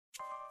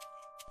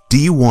Do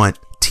you want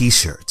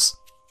t-shirts?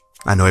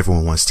 I know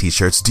everyone wants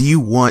t-shirts. Do you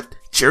want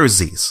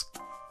jerseys?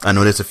 I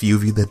know there's a few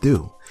of you that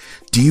do.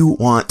 Do you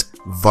want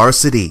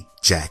varsity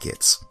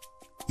jackets?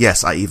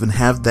 Yes, I even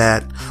have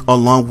that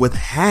along with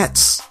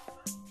hats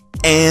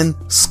and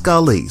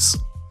Scullies.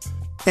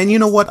 And you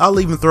know what?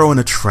 I'll even throw in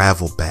a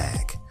travel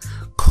bag.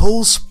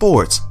 Cole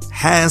Sportz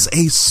has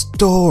a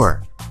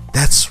store.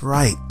 That's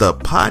right. The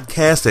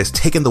podcast that's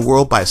taken the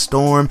world by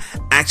storm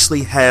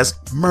actually has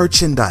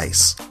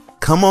merchandise.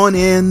 Come on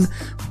in,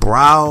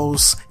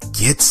 browse,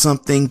 get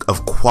something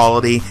of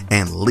quality,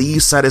 and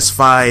leave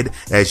satisfied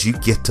as you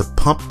get to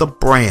pump the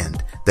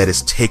brand that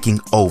is taking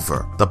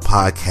over the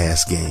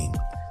podcast game.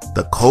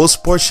 The Cole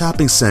Sportz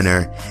Shopping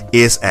Center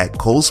is at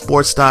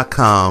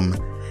colesportz.com,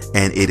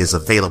 and it is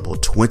available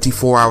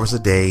 24 hours a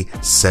day,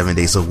 7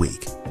 days a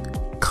week.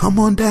 Come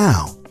on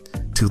down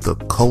to the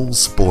Cole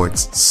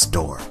Sportz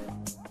store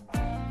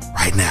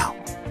right now.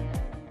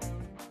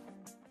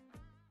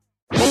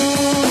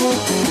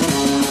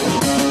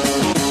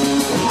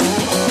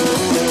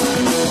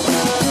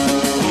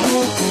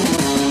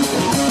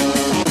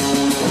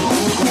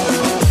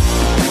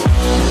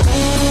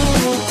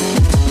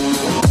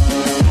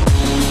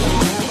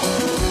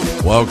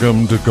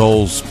 Welcome to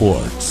Cole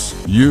Sportz.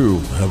 You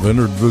have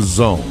entered the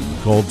zone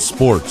called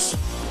sports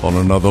on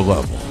another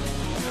level.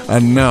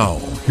 And now,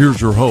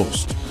 here's your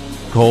host,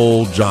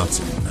 Cole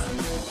Johnson.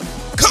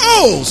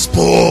 Cole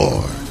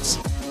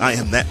Sportz! I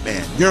am that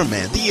man, your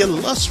man, the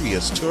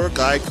illustrious tour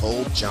guide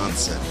Cole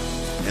Johnson.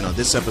 And on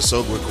this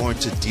episode, we're going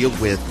to deal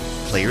with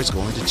players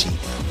going to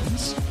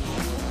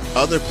GMs,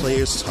 other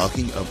players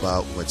talking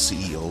about what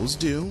CEOs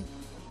do.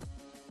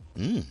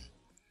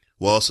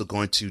 We're also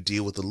going to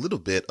deal with a little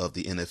bit of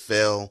the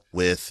NFL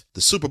with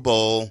the Super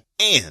Bowl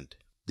and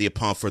the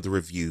Upon Further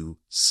Review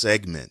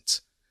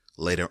segment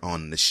later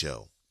on in the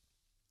show.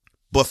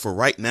 But for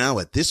right now,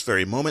 at this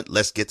very moment,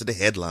 let's get to the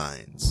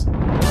headlines.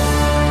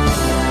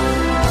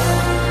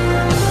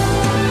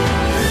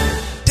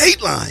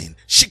 Dateline,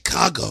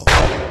 Chicago.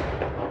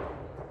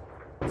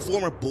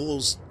 Former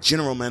Bulls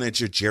general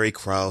manager Jerry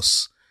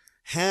Krause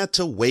had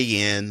to weigh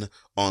in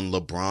on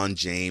LeBron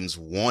James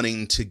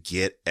wanting to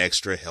get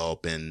extra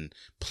help in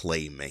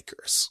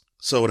playmakers.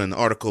 So in an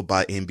article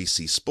by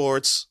NBC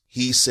Sports,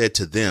 he said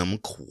to them,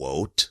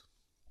 quote,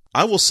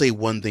 "I will say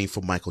one thing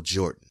for Michael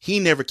Jordan. He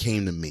never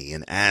came to me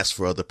and asked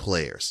for other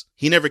players.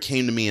 He never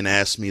came to me and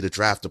asked me to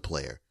draft a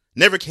player.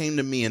 Never came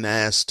to me and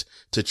asked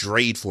to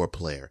trade for a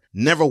player.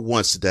 Never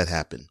once did that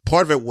happen.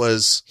 Part of it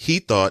was he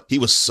thought he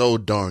was so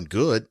darn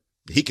good,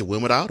 he could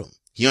win without him.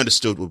 He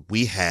understood what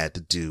we had to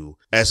do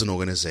as an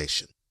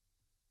organization."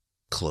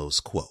 Close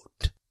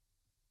quote.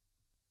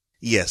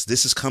 Yes,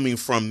 this is coming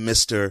from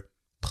Mr.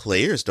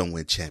 Players don't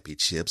win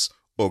championships,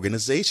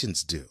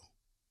 organizations do.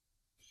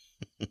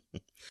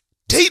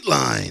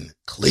 Dateline,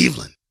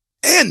 Cleveland,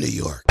 and New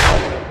York.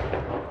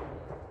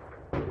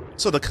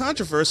 So the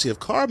controversy of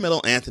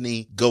Carmelo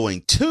Anthony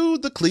going to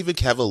the Cleveland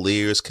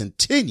Cavaliers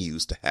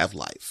continues to have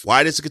life.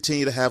 Why does it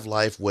continue to have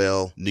life?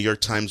 Well, New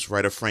York Times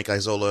writer Frank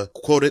Isola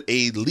quoted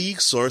a league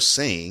source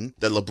saying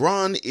that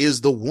LeBron is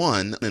the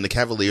one in the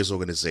Cavaliers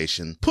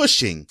organization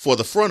pushing for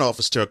the front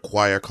office to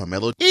acquire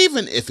Carmelo,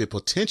 even if it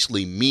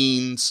potentially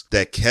means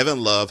that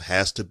Kevin Love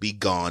has to be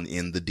gone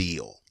in the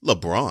deal.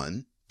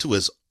 LeBron, to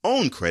his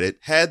own credit,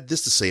 had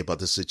this to say about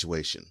the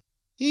situation.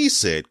 He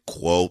said,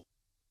 quote,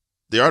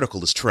 "The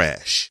article is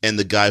trash, and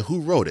the guy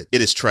who wrote it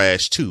is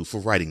trash too for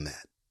writing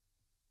that."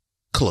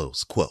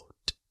 Close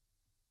quote.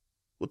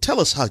 Well, tell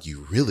us how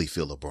you really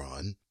feel,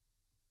 LeBron.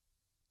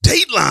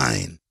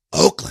 Dateline,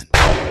 Oakland.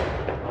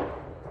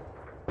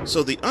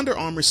 So the Under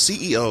Armour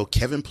CEO,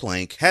 Kevin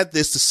Plank, had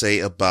this to say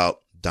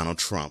about Donald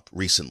Trump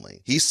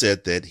recently. He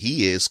said that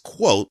he is,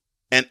 quote,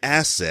 "an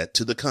asset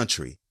to the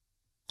country,"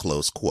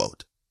 close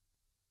quote.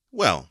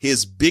 Well,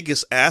 his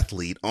biggest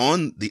athlete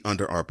on the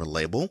Under Armour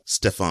label,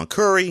 Stephen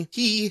Curry,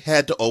 he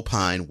had to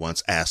opine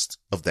once asked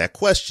of that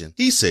question.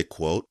 He said,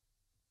 quote,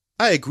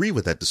 "I agree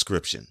with that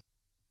description,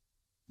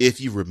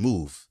 if you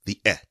remove the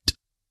et,"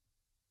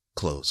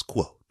 close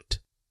quote.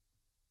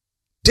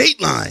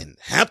 Dateline,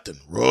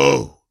 Hampton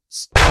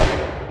Roads.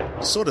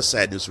 Sort of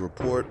sad news to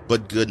report,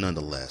 but good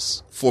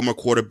nonetheless. Former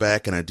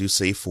quarterback, and I do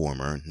say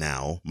former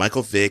now,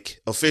 Michael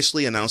Vick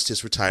officially announced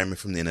his retirement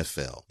from the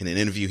NFL. In an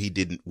interview he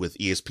did with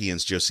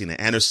ESPN's Josina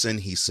Anderson,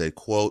 he said,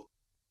 quote,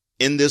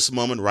 "In this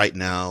moment right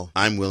now,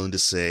 I'm willing to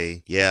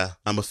say, yeah,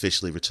 I'm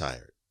officially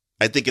retired.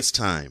 I think it's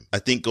time. I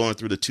think going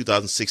through the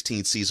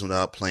 2016 season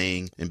without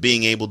playing and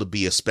being able to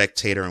be a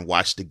spectator and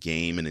watch the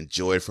game and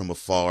enjoy it from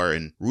afar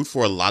and root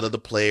for a lot of the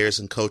players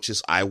and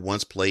coaches I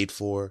once played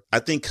for, I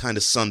think kind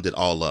of summed it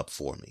all up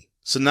for me.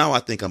 So now I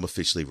think I'm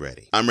officially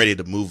ready. I'm ready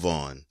to move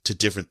on to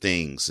different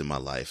things in my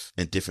life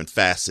and different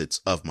facets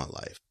of my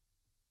life."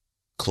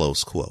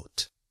 Close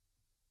quote.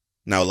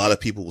 Now, a lot of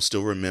people will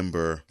still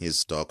remember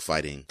his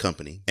dogfighting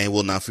company and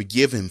will not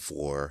forgive him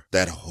for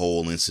that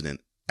whole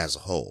incident as a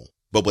whole.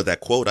 But with that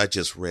quote I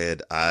just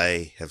read,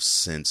 I have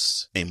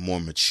sensed a more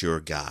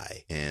mature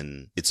guy.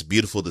 And it's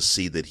beautiful to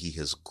see that he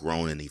has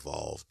grown and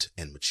evolved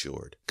and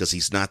matured. Because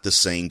he's not the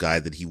same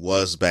guy that he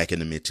was back in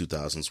the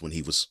mid-2000s when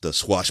he was the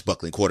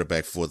swashbuckling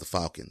quarterback for the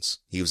Falcons.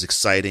 He was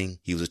exciting,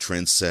 he was a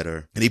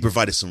trendsetter, and he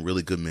provided some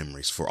really good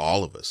memories for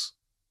all of us.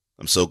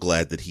 I'm so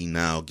glad that he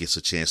now gets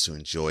a chance to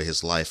enjoy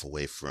his life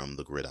away from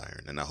the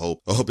gridiron. And I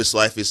hope his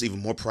life is even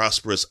more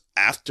prosperous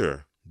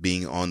after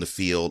being on the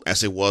field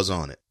as it was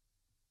on it.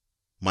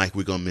 Mike,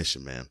 we're going to miss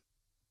you, man.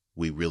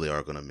 We really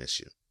are going to miss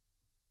you.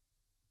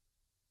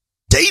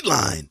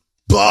 Dateline,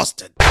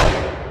 Boston.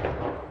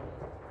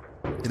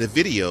 In a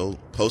video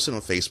posted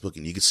on Facebook,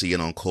 and you can see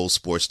it on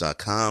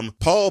ColeSportz.com,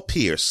 Paul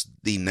Pierce,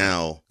 the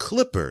now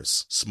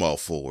Clippers small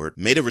forward,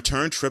 made a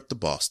return trip to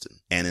Boston.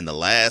 And in the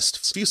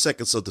last few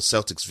seconds of the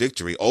Celtics'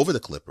 victory over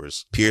the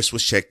Clippers, Pierce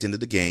was checked into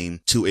the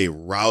game to a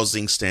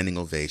rousing standing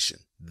ovation.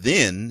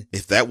 Then,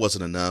 if that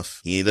wasn't enough,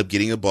 he ended up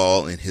getting a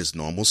ball in his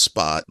normal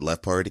spot,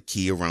 left part of the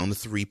key around the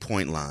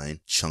 3-point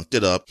line, chunked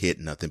it up, hit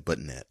nothing but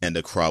net. And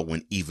the crowd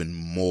went even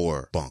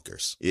more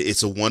bonkers.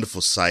 It's a wonderful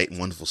sight,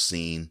 wonderful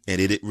scene,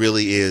 and it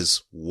really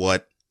is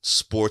what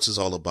sports is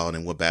all about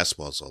and what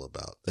basketball is all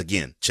about.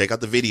 Again, check out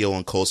the video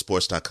on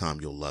ColeSportz.com.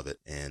 You'll love it.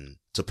 And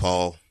to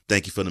Paul,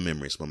 thank you for the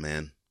memories, my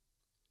man.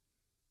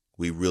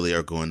 We really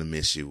are going to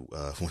miss you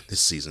when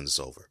this season is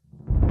over.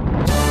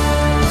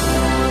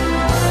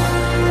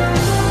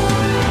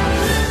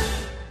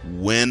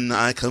 When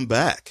I come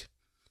back,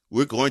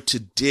 we're going to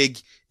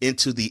dig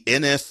into the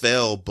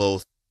NFL,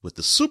 both with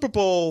the Super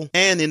Bowl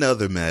and in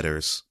other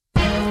matters.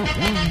 Come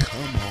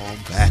on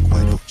back,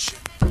 why don't you?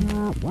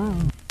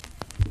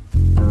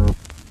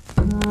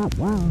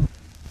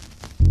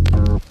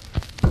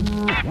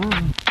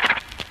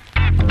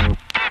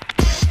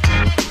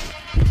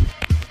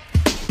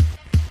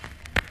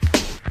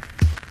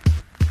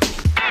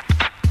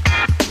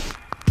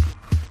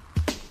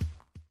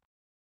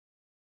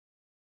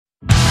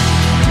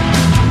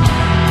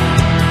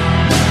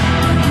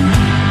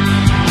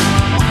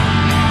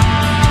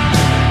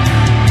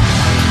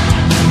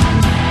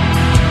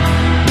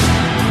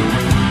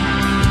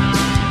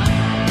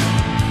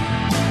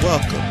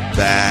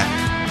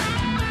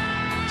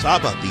 So how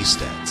about these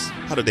stats?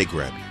 How did they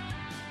grab you?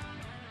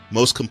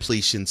 Most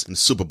completions in the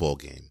Super Bowl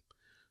game,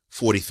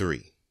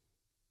 43.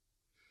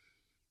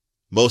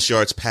 Most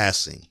yards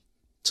passing,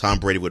 Tom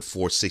Brady with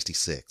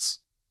 466.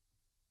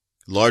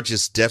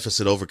 Largest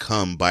deficit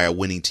overcome by a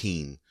winning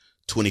team,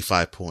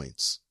 25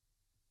 points.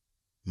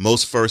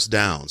 Most first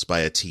downs by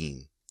a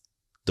team,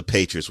 the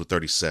Patriots with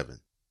 37.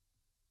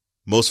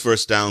 Most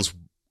first downs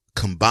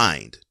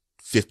combined,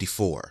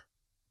 54.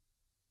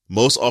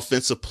 Most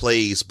offensive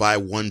plays by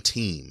one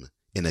team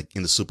in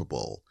the Super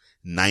Bowl,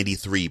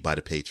 93 by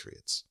the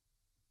Patriots.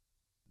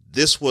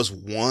 This was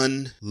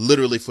one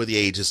literally for the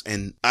ages,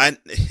 and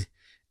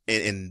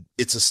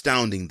it's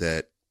astounding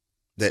that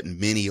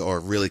many are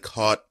really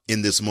caught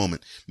in this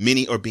moment.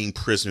 Many are being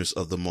prisoners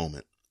of the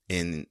moment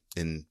in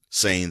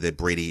saying that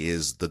Brady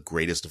is the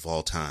greatest of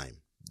all time.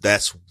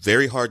 That's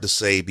very hard to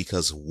say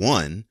because,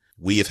 one,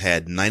 we have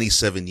had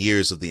 97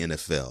 years of the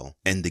NFL,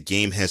 and the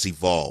game has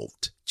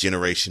evolved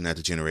generation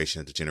after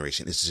generation after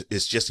generation.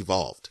 It's just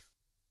evolved.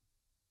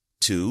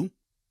 Two,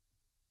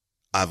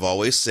 I've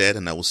always said,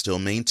 and I will still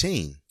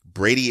maintain,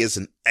 Brady is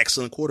an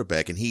excellent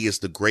quarterback, and he is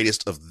the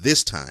greatest of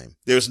this time.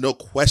 There's no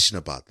question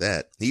about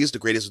that. He is the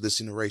greatest of this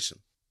generation.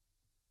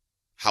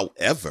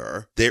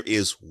 However, there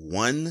is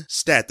one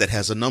stat that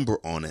has a number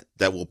on it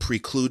that will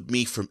preclude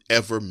me from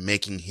ever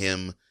making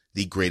him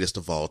the greatest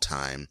of all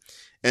time,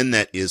 and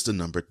that is the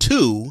number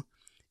 2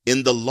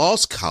 in the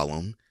loss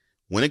column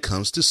when it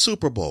comes to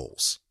Super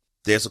Bowls.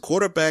 There's a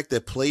quarterback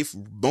that played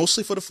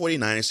mostly for the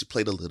 49ers. He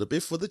played a little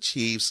bit for the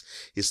Chiefs.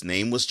 His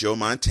name was Joe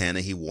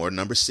Montana. He wore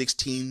number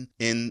 16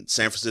 in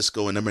San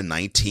Francisco and number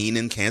 19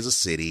 in Kansas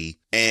City.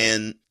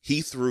 And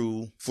he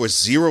threw for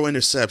 0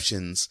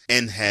 interceptions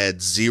and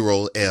had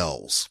 0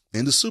 L's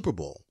in the Super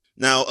Bowl.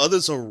 Now,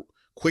 others are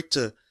quick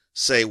to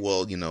say,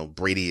 well,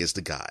 Brady is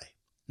the guy.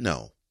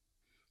 No.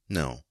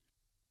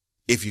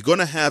 If you're going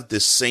to have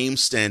this same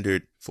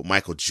standard for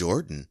Michael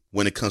Jordan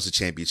when it comes to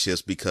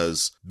championships,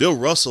 because Bill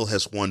Russell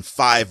has won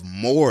 5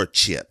 more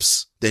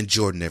chips than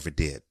Jordan ever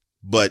did.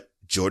 But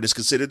Jordan is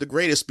considered the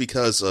greatest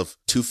because of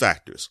 2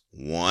 factors.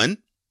 1,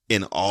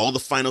 in all the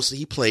finals that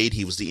he played,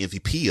 he was the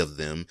MVP of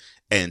them.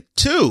 And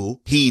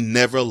 2, he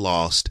never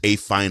lost a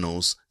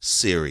finals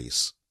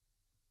series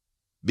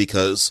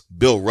because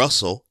Bill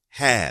Russell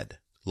had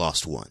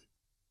lost one.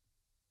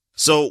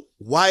 So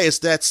why is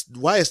that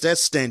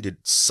standard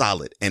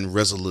solid and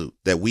resolute,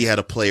 that we had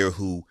a player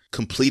who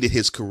completed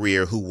his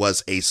career who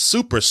was a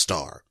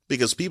superstar?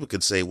 Because people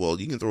could say,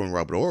 well, you can throw in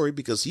Robert Horry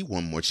because he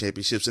won more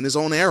championships in his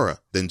own era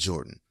than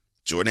Jordan.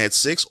 Jordan had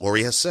 6,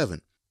 Horry has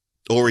 7.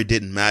 Horry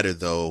didn't matter,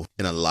 though,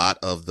 in a lot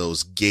of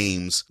those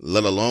games,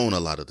 let alone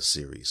a lot of the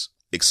series,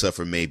 except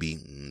for maybe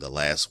the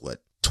last,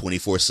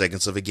 24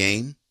 seconds of a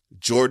game.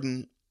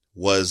 Jordan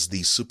was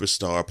the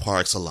superstar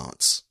par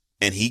excellence,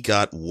 and he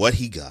got what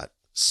he got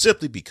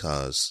simply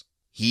because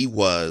he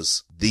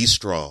was the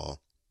straw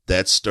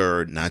that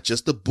stirred not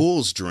just the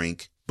Bulls'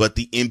 drink, but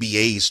the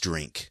NBA's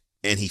drink.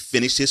 And he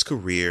finished his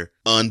career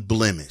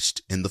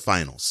unblemished in the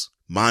finals.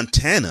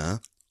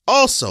 Montana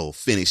also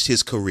finished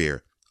his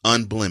career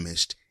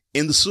unblemished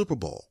in the Super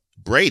Bowl.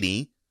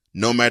 Brady,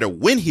 no matter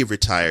when he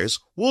retires,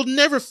 will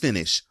never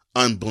finish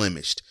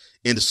unblemished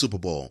in the Super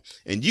Bowl.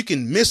 And you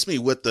can miss me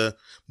with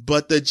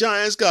but the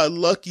Giants got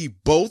lucky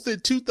both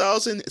in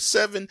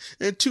 2007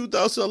 and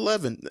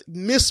 2011.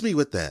 Miss me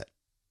with that.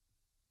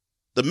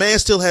 The man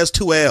still has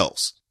 2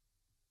 L's.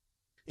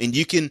 And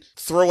you can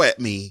throw at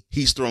me,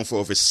 he's thrown for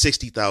over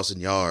 60,000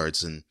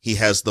 yards, and he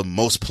has the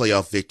most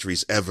playoff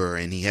victories ever,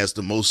 and he has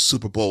the most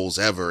Super Bowls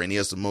ever, and he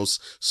has the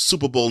most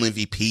Super Bowl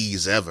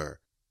MVPs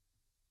ever.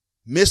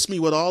 Miss me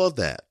with all of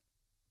that.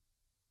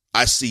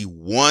 I see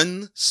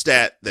one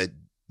stat that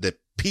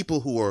people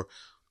who are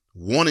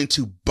wanting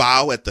to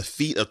bow at the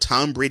feet of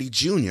Tom Brady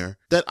Jr.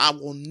 that I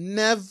will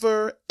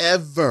never,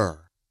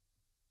 ever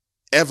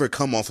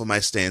come off of my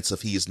stance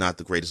of he is not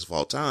the greatest of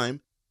all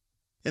time.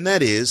 And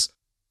that is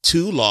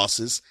 2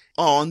 losses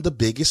on the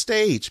biggest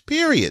stage,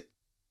 period.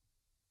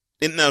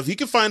 And now if you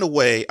can find a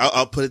way,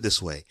 I'll put it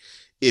this way.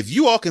 If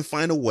you all can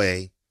find a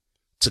way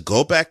to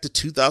go back to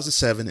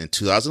 2007 and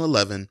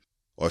 2011,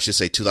 or I should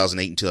say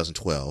 2008 and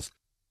 2012,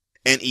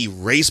 and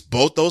erase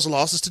both those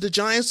losses to the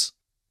Giants,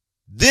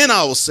 then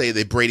I will say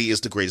that Brady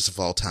is the greatest of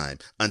all time.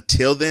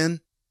 Until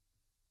then,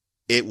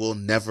 it will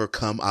never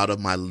come out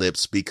of my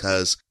lips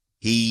because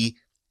he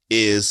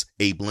is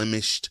a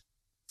blemished,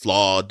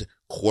 flawed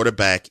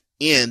quarterback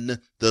in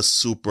the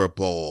Super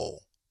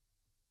Bowl.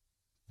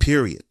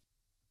 Period.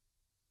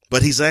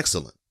 But he's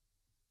excellent.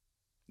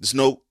 There's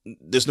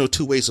no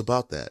 2 ways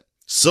about that.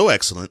 So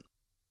excellent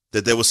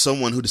that there was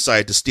someone who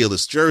decided to steal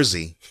his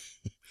jersey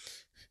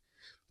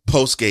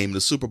post-game in the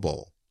Super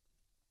Bowl.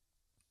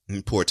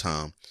 And poor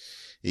Tom.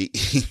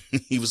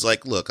 He was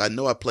like, look, I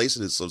know I placed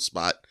it in some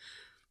spot,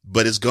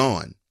 but it's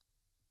gone.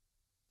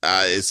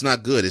 It's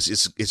not good. It's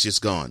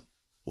just gone.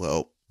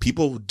 Well,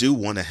 people do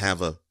want to have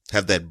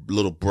that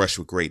little brush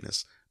with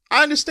greatness.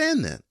 I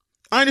understand that.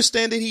 I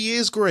understand that he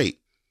is great.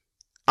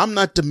 I'm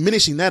not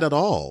diminishing that at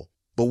all.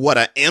 But what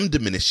I am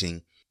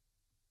diminishing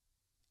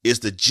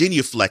is the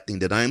genuflecting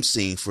that I'm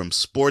seeing from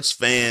sports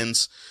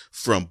fans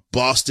from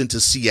Boston to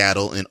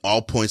Seattle and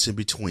all points in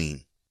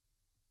between.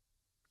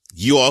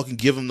 You all can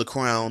give him the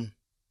crown.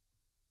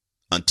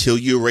 Until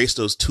you erase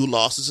those 2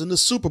 losses in the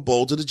Super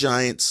Bowl to the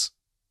Giants,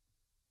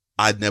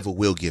 I never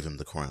will give him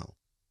the crown.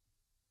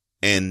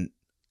 And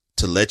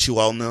to let you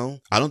all know,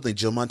 I don't think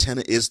Joe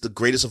Montana is the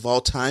greatest of all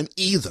time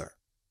either.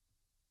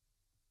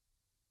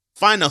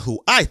 Find out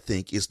who I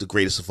think is the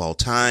greatest of all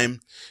time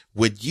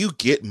when you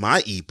get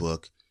my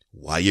ebook,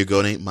 Why Your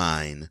Goat Ain't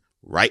Mine,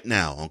 right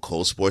now on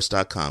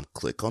ColeSportz.com.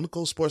 Click on the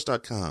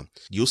ColeSportz.com.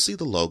 You'll see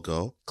the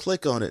logo.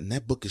 Click on it, and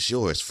that book is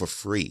yours for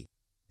free.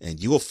 And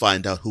you will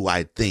find out who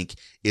I think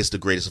is the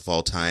greatest of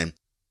all time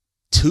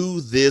to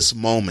this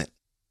moment.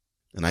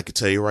 And I can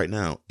tell you right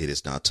now, it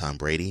is not Tom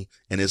Brady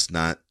and it's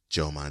not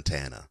Joe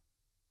Montana.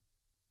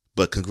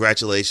 But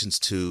congratulations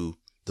to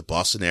the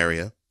Boston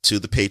area, to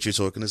the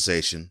Patriots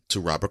organization, to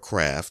Robert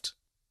Kraft.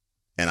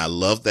 And I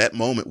love that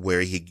moment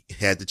where he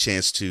had the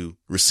chance to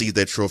receive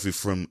that trophy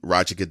from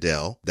Roger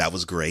Goodell. That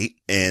was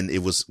great. And it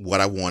was what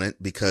I wanted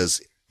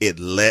because it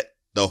let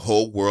the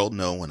whole world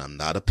know, and I'm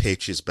not a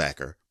Patriots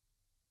backer,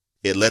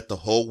 it let the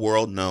whole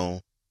world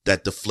know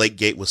that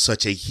Deflategate was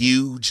such a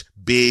huge,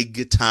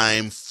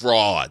 big-time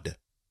fraud.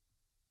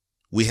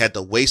 We had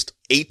to waste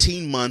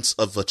 18 months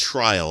of a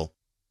trial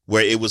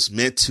where it was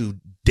meant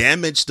to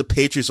damage the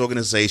Patriots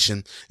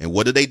organization. And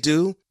what did they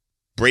do?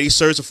 Brady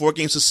serves a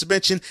 4-game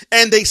suspension,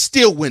 and they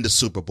still win the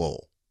Super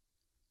Bowl.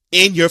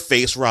 In your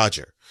face,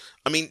 Roger.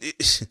 I mean,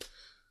 it's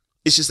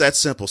just that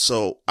simple.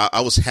 So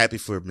I was happy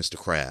for Mr.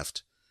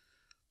 Kraft.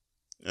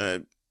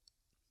 Bill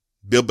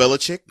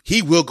Belichick,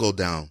 he will go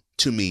down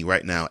to me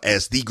right now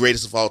as the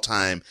greatest of all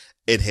time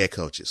at head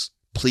coaches.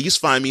 Please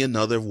find me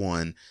another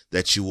one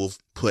that you will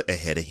put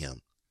ahead of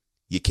him.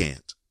 You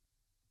can't.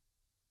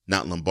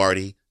 Not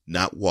Lombardi,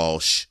 not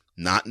Walsh,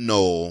 not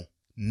Noel,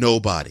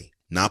 nobody.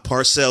 Not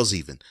Parcells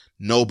even,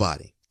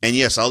 nobody. And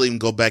yes, I'll even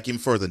go back even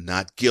further.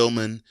 Not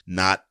Gilman,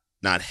 not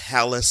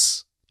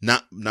Hallis,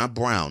 not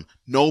Brown,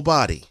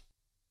 nobody.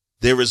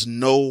 There is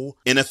no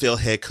NFL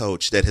head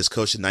coach that has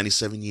coached in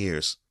 97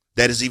 years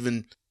that is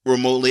even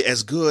remotely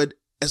as good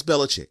as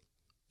Belichick.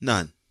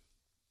 None.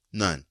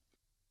 And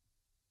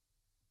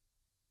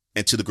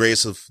to the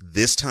greatest of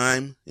this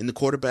time in the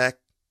quarterback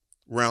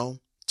realm,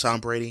 Tom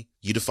Brady,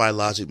 you defy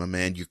logic, my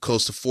man. You're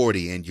close to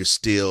 40 and you're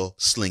still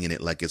slinging it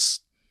like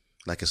it's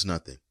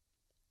nothing.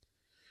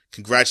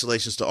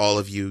 Congratulations to all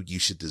of you.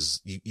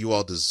 You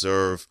all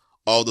deserve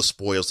all the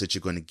spoils that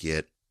you're going to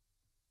get.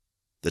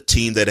 The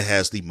team that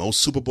has the most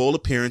Super Bowl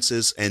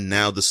appearances and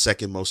now the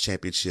second most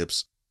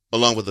championships,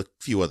 along with a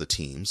few other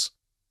teams.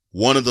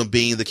 One of them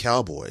being the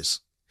Cowboys.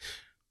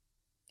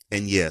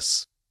 And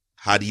yes,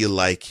 how do you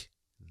like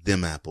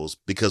them apples?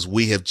 Because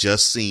we have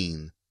just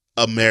seen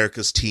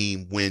America's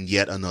team win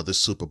yet another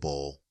Super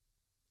Bowl.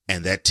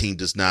 And that team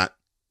does not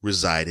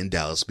reside in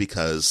Dallas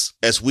because,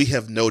 as we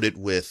have noted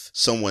with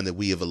someone that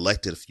we have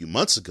elected a few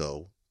months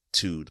ago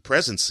to the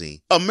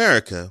presidency,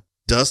 America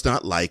does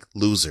not like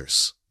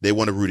losers. They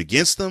want to root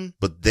against them,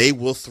 but they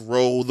will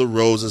throw the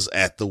roses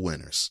at the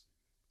winners.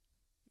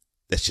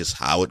 That's just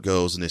how it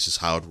goes, and it's just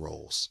how it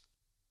rolls.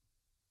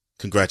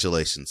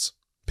 Congratulations,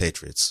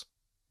 Patriots.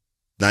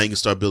 Now you can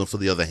start building for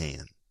the other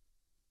hand.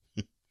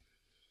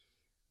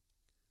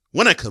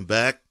 When I come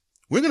back,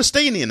 we're going to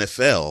stay in the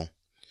NFL,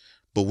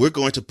 but we're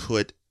going to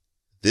put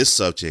this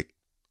subject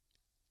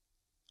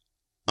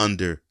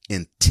under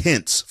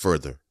intense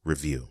further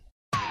review.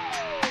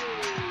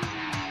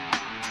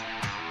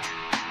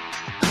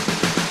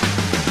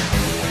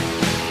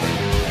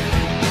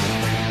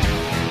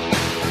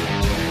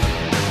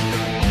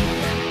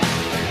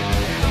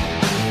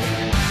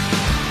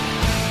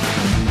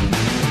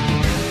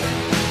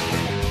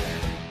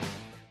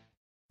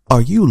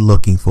 Are you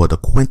looking for the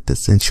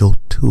quintessential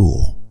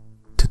tool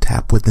to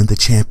tap within the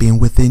champion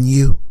within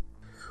you?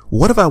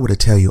 What if I were to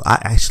tell you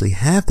I actually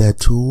have that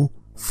tool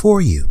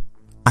for you?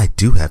 I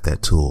do have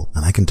that tool,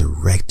 and I can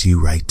direct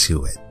you right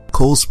to it.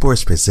 Cole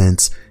Sports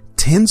presents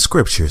 10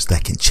 scriptures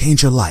that can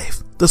change your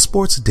life, the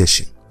sports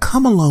edition.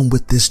 Come along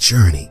with this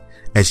journey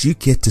as you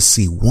get to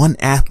see one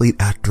athlete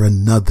after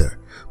another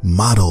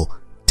model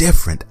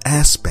different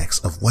aspects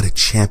of what a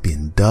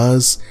champion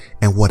does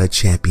and what a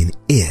champion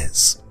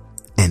is.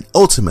 And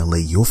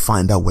ultimately, you'll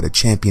find out what a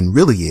champion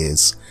really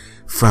is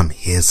from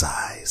his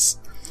eyes.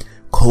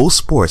 Cole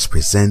Sports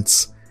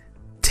presents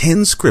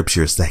 10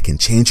 scriptures that can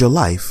change your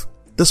life,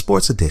 the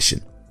sports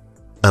edition.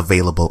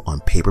 Available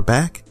on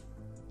paperback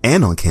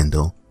and on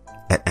Kindle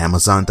at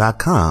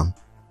Amazon.com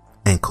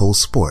and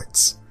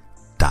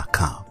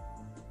ColeSports.com.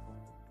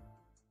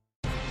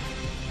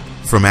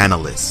 From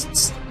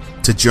analysts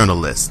to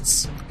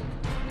journalists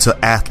to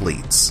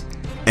athletes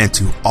and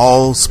to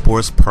all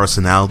sports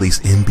personalities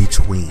in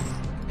between.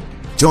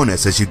 Join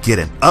us as you get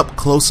an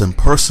up-close and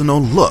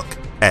personal look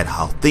at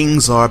how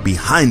things are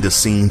behind the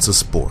scenes of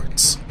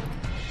sports.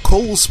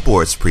 Cole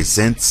Sports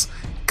presents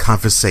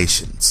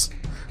Conversations.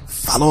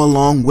 Follow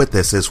along with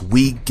us as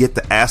we get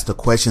to ask the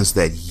questions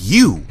that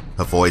you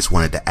have always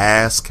wanted to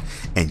ask,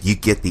 and you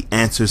get the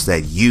answers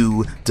that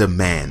you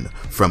demand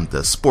from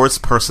the sports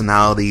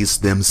personalities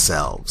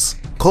themselves.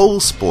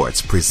 Cole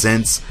Sports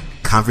presents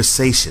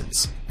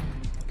Conversations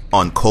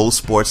on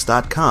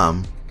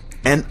ColeSports.com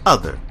and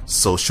other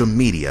social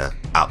media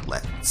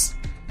outlets.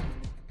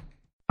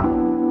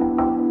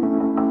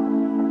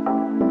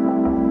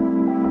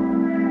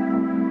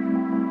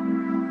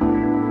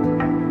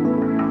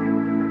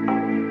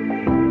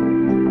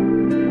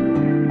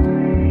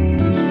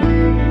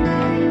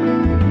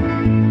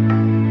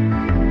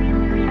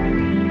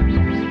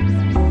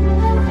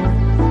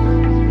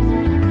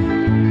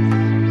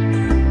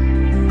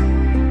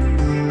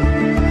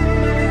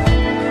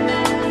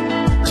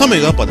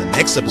 Coming up on the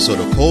next episode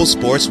of Cole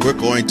Sports, we're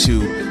going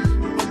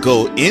to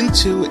go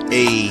into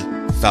a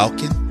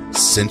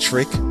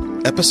Falcon-centric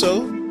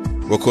episode.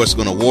 We're, of course,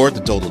 going to award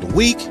the Dolt of the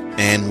Week,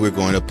 and we're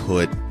going to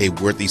put a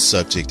worthy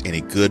subject and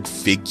a good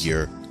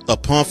figure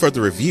upon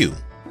further review.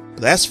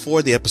 But that's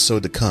for the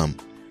episode to come.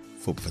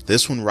 For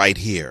this one right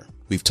here,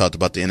 we've talked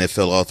about the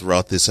NFL all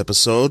throughout this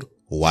episode.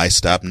 Why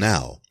stop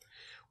now?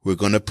 We're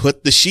going to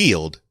put the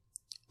shield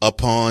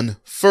upon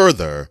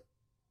further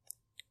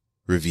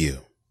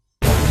review.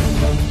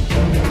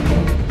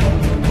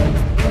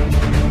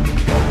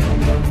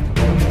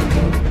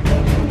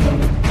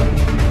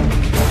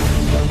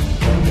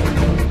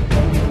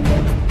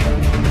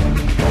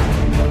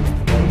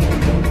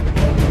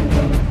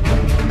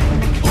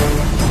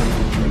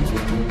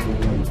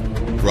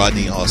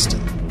 Rodney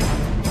Austin,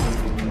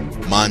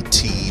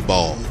 Monty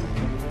Ball,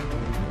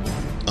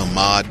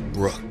 Ahmad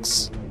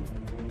Brooks,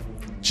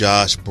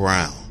 Josh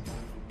Brown,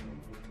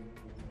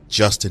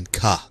 Justin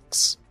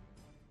Cox,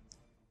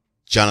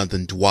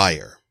 Jonathan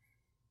Dwyer,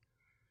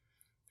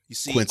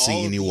 Quincy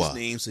Enunwa, these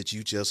names that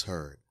you just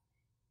heard,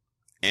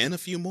 and a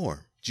few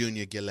more,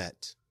 Junior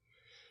Gillette,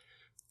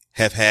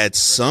 have had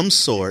some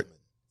sort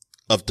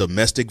of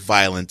domestic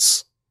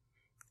violence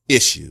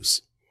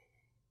issues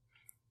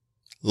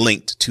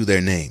linked to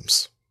their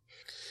names.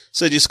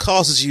 So it just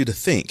causes you to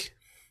think,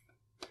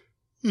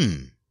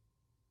 is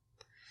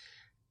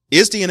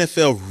the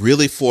NFL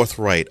really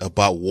forthright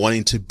about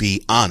wanting to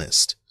be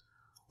honest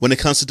when it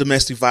comes to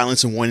domestic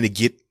violence and wanting to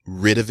get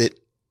rid of it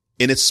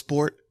in its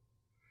sport?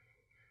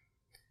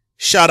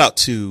 Shout out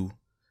to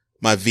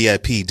my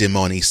VIP,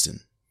 Demon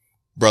Easton.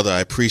 Brother, I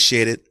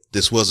appreciate it.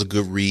 This was a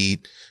good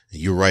read.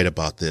 You're right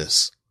about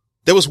this.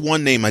 There was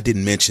one name I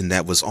didn't mention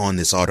that was on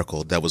this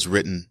article that was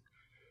written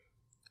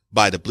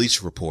by the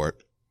Bleacher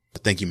Report.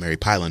 Thank you, Mary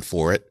Pyland,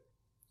 for it.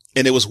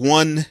 And it was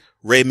one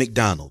Ray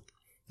McDonald.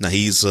 Now,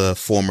 he's a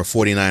former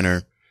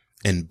 49er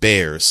and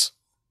Bears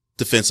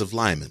defensive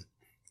lineman.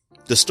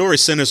 The story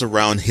centers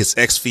around his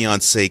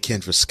ex-fiancée,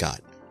 Kendra Scott.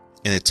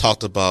 And it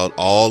talked about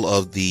all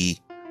of the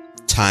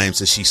times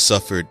that she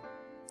suffered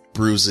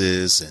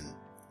bruises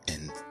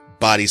and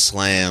body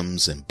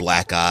slams and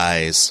black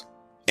eyes.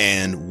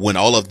 And when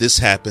all of this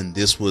happened,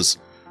 this was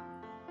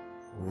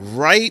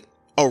right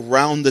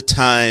around the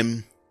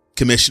time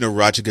Commissioner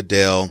Roger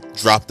Goodell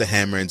dropped the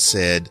hammer and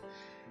said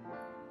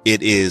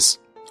it is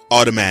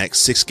automatic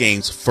 6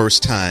 games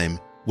first time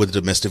with a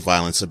domestic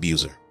violence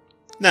abuser.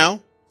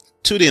 Now,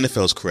 to the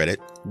NFL's credit,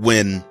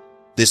 when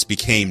this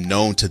became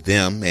known to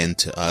them and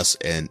to us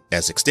and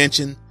as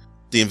extension,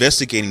 the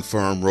investigating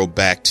firm wrote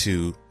back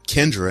to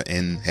Kendra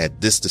and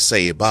had this to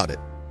say about it.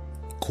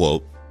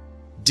 Quote,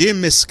 "Dear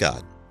Ms.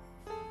 Scott,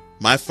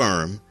 my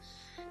firm,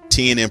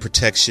 T&M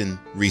Protection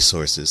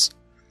Resources,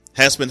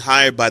 has been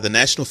hired by the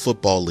National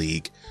Football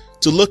League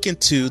to look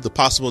into the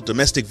possible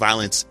domestic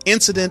violence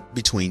incident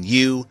between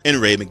you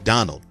and Ray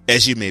McDonald.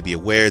 As you may be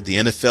aware, the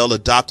NFL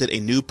adopted a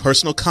new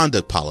personal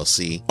conduct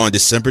policy on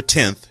December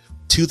 10th,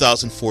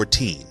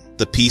 2014.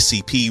 The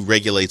PCP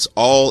regulates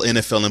all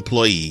NFL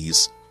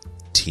employees,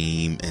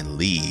 team and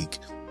league,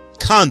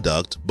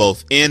 conduct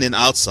both in and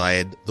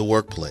outside the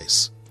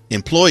workplace.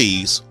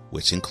 Employees,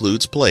 which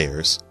includes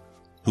players,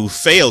 who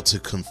fail to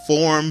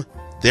conform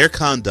their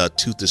conduct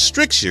to the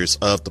strictures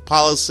of the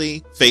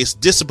policy face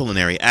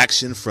disciplinary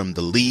action from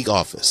the league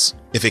office.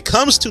 If it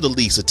comes to the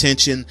league's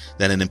attention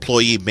that an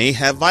employee may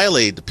have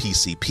violated the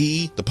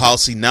PCP, the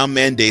policy now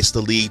mandates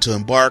the league to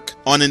embark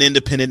on an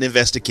independent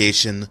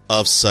investigation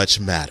of such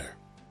matter."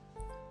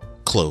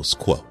 Close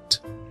quote.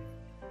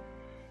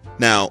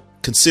 Now,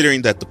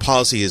 considering that the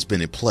policy has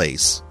been in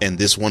place and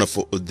this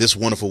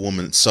wonderful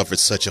woman suffered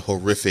such a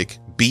horrific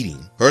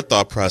beating, her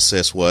thought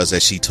process was,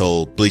 as she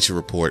told Bleacher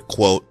Report,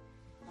 quote,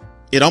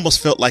 "It almost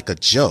felt like a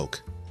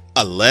joke.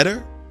 A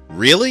letter?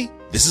 Really?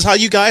 This is how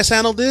you guys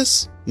handle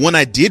this? When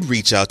I did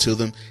reach out to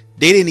them,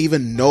 they didn't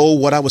even know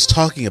what I was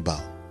talking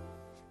about."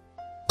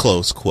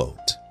 Close quote.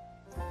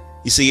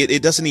 You see,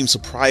 it doesn't even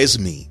surprise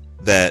me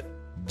that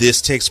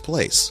this takes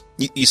place.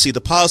 You see,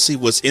 the policy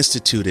was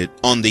instituted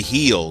on the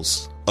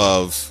heels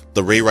of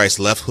the Ray Rice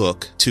left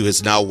hook to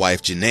his now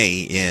wife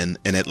Janae in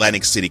an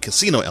Atlantic City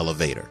casino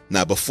elevator.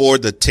 Now, before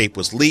the tape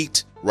was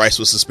leaked, Rice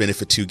was suspended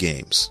for 2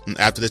 games. And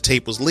after the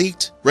tape was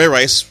leaked, Ray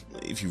Rice,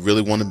 if you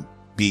really want to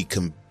be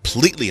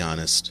completely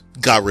honest,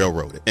 got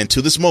railroaded. And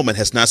to this moment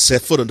has not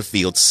set foot on the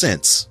field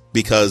since.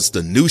 Because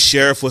the new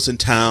sheriff was in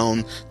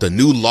town, the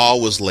new law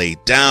was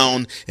laid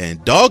down,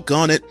 and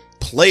doggone it,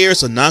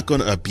 players are not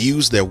going to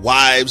abuse their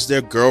wives,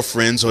 their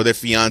girlfriends, or their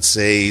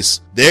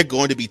fiancés. They're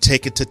going to be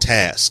taken to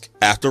task.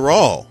 After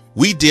all,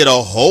 we did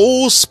a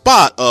whole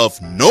spot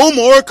of no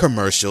more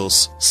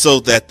commercials so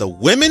that the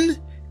women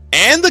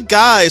and the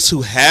guys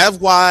who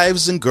have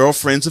wives and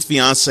girlfriends and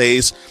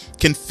fiancés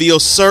can feel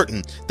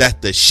certain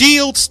that the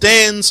shield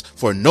stands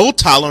for no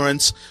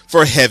tolerance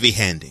for heavy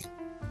handing.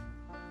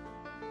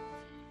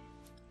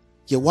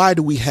 Yeah, why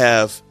do we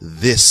have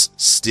this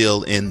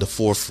still in the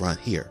forefront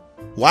here?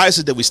 Why is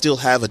it that we still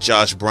have a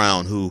Josh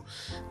Brown who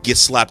gets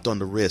slapped on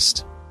the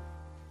wrist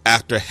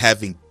after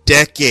having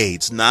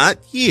decades, not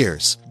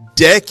years,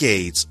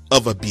 decades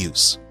of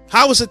abuse?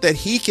 How is it that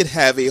he could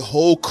have a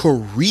whole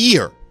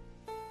career?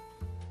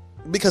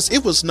 Because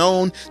it was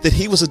known that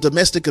he was a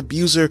domestic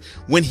abuser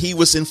when he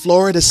was in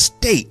Florida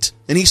State,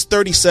 and he's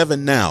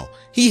 37 now.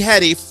 He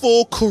had a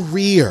full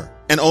career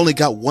and only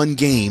got 1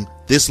 game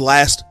this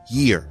last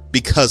year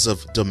because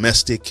of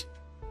domestic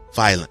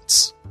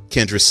violence.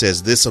 Kendra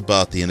says this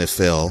about the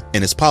NFL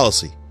and its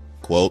policy.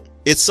 Quote,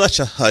 "It's such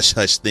a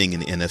hush-hush thing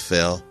in the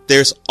NFL.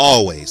 There's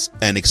always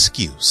an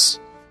excuse."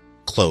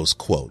 Close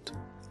quote.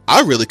 I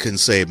really couldn't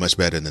say it much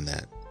better than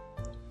that.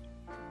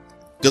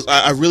 Because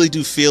I really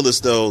do feel as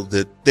though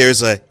that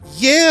there's a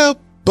yeah,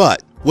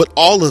 but with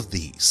all of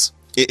these,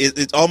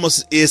 it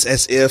almost is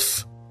as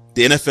if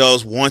the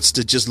NFL wants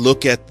to just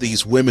look at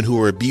these women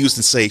who are abused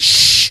and say,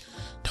 shh,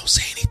 don't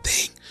say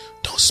anything.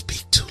 Don't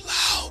speak too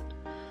loud.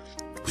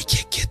 We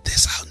can't get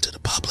this out into the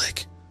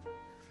public.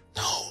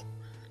 No,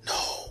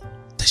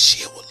 the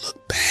shield will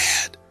look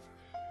bad.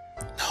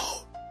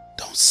 No,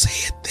 don't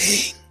say a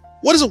thing.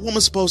 What is a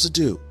woman supposed to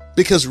do?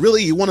 Because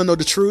really, you want to know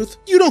the truth?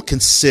 You don't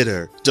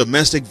consider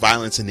domestic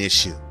violence an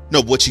issue.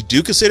 No, what you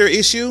do consider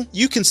issue?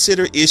 You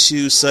consider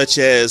issues such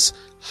as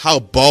how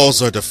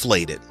balls are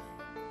deflated.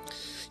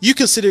 You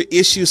consider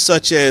issues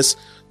such as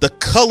the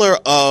color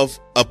of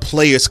a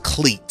player's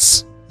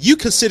cleats. You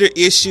consider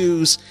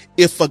issues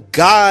if a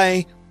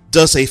guy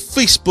does a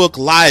Facebook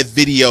Live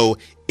video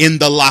in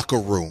the locker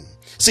room.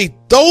 See,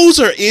 those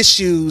are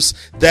issues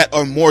that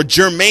are more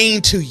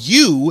germane to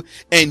you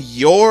and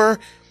your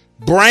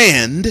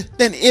brand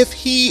than if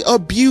he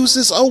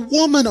abuses a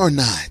woman or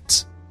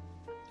not.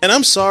 And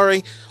I'm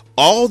sorry,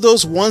 all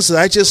those ones that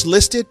I just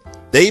listed,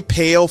 they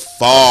pale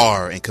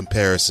far in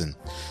comparison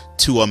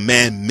to a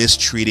man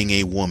mistreating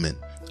a woman,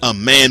 a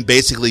man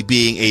basically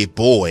being a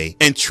boy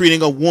and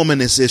treating a woman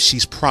as if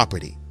she's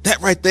property.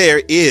 That right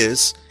there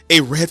is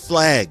a red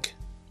flag.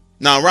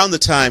 Now, around the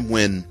time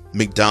when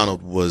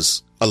McDonald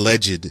was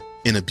alleged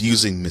in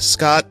abusing Miss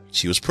Scott,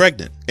 she was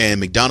pregnant. And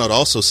McDonald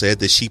also said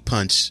that she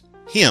punched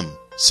him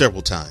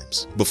several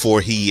times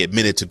before he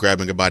admitted to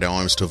grabbing her by the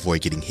arms to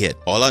avoid getting hit.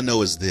 All I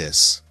know is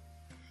this.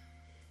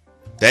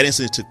 That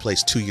incident took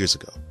place 2 years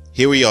ago.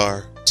 Here we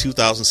are,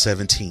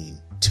 2017.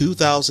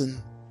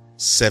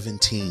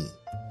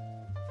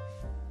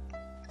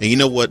 And you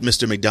know what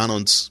Mr.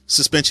 McDonald's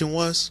suspension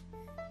was?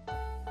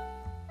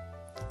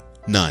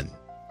 None.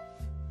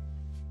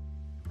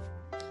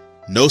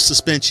 No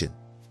suspension.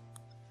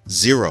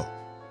 0.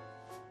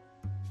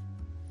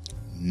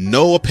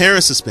 No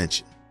apparent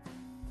suspension.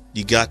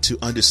 You got to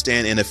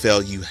understand,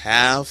 NFL, you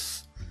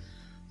have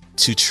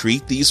to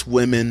treat these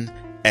women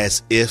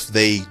as if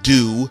they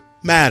do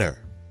matter.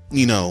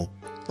 You know,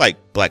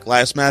 like Black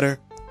Lives Matter.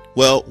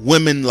 Well,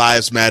 women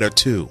lives matter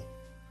too.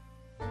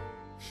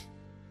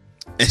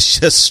 It's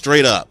just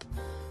straight up.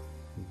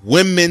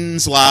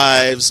 Women's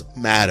lives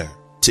matter.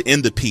 To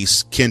end the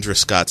piece, Kendra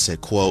Scott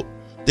said, quote,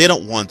 "They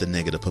don't want the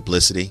negative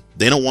publicity.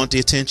 They don't want the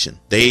attention.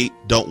 They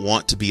don't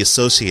want to be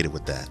associated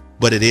with that.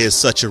 But it is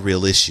such a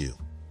real issue.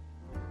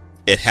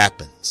 It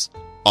happens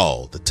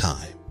all the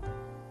time."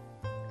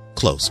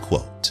 Close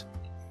quote.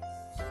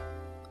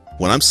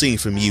 What I'm seeing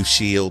from you,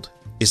 Shield,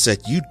 is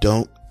that you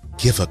don't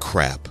give a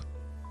crap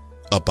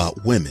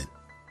about women.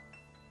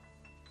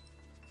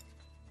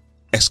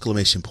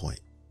 Exclamation point.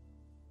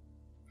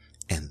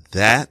 And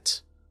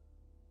that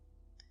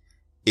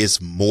is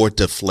more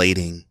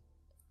deflating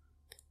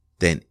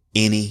than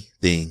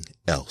anything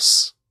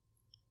else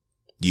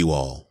you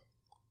all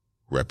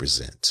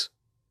represent.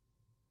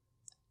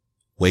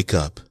 Wake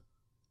up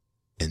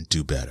and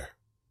do better.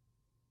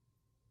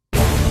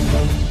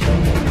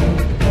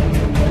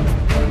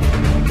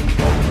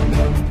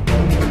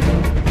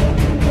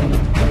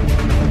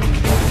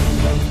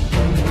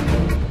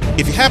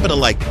 If you happen to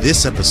like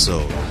this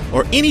episode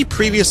or any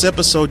previous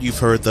episode you've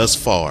heard thus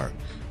far,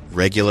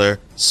 regular,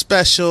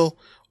 special,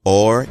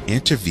 or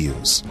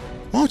interviews,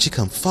 why don't you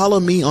come follow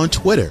me on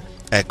Twitter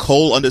at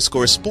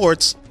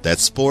Cole_Sports.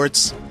 That's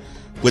sports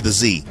with a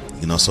Z. You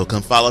can also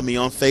come follow me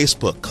on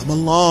Facebook. Come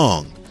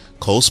along.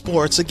 Cole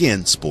Sports,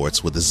 again,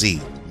 sports with a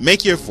Z.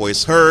 Make your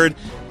voice heard.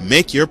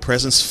 Make your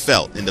presence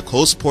felt in the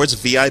Cole Sports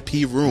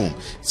VIP room.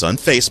 It's on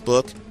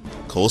Facebook.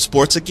 Cole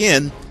Sports,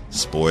 again,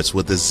 sports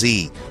with a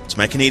Z. To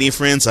my Canadian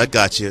friends, I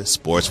got you.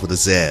 Sports with a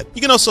Z.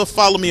 You can also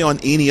follow me on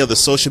any other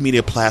social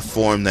media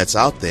platform that's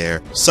out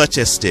there, such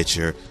as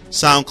Stitcher,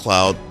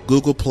 SoundCloud,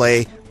 Google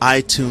Play,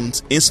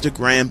 iTunes,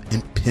 Instagram,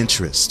 and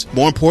Pinterest.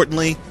 More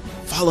importantly,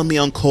 follow me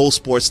on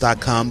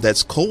ColeSports.com.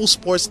 That's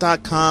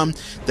ColeSports.com.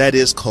 That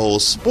is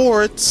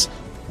ColeSports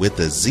with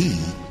a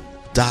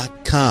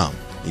Z.com.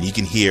 And you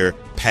can hear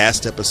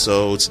past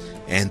episodes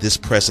and this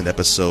present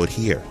episode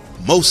here.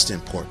 Most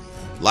important,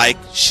 like,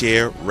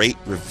 share, rate,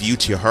 review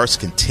to your heart's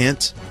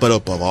content. But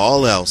above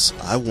all else,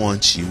 I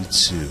want you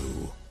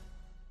to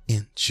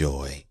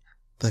enjoy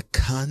the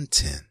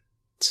content.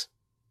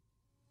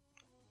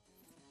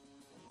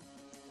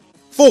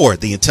 For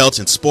the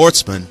Intelligent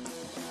Sportsman,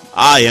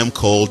 I am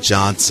Cole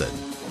Johnson.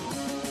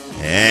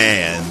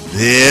 And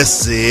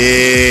this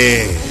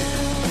is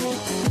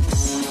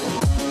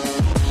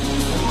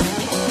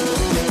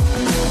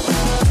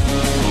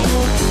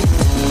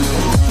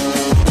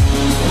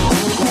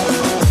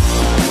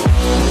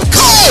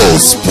Cole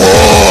Sports.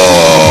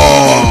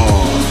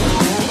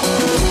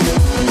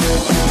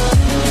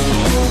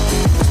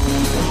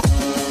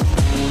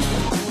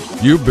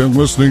 You've been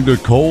listening to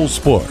Cole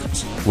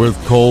Sports with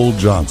Cole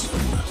Johnson.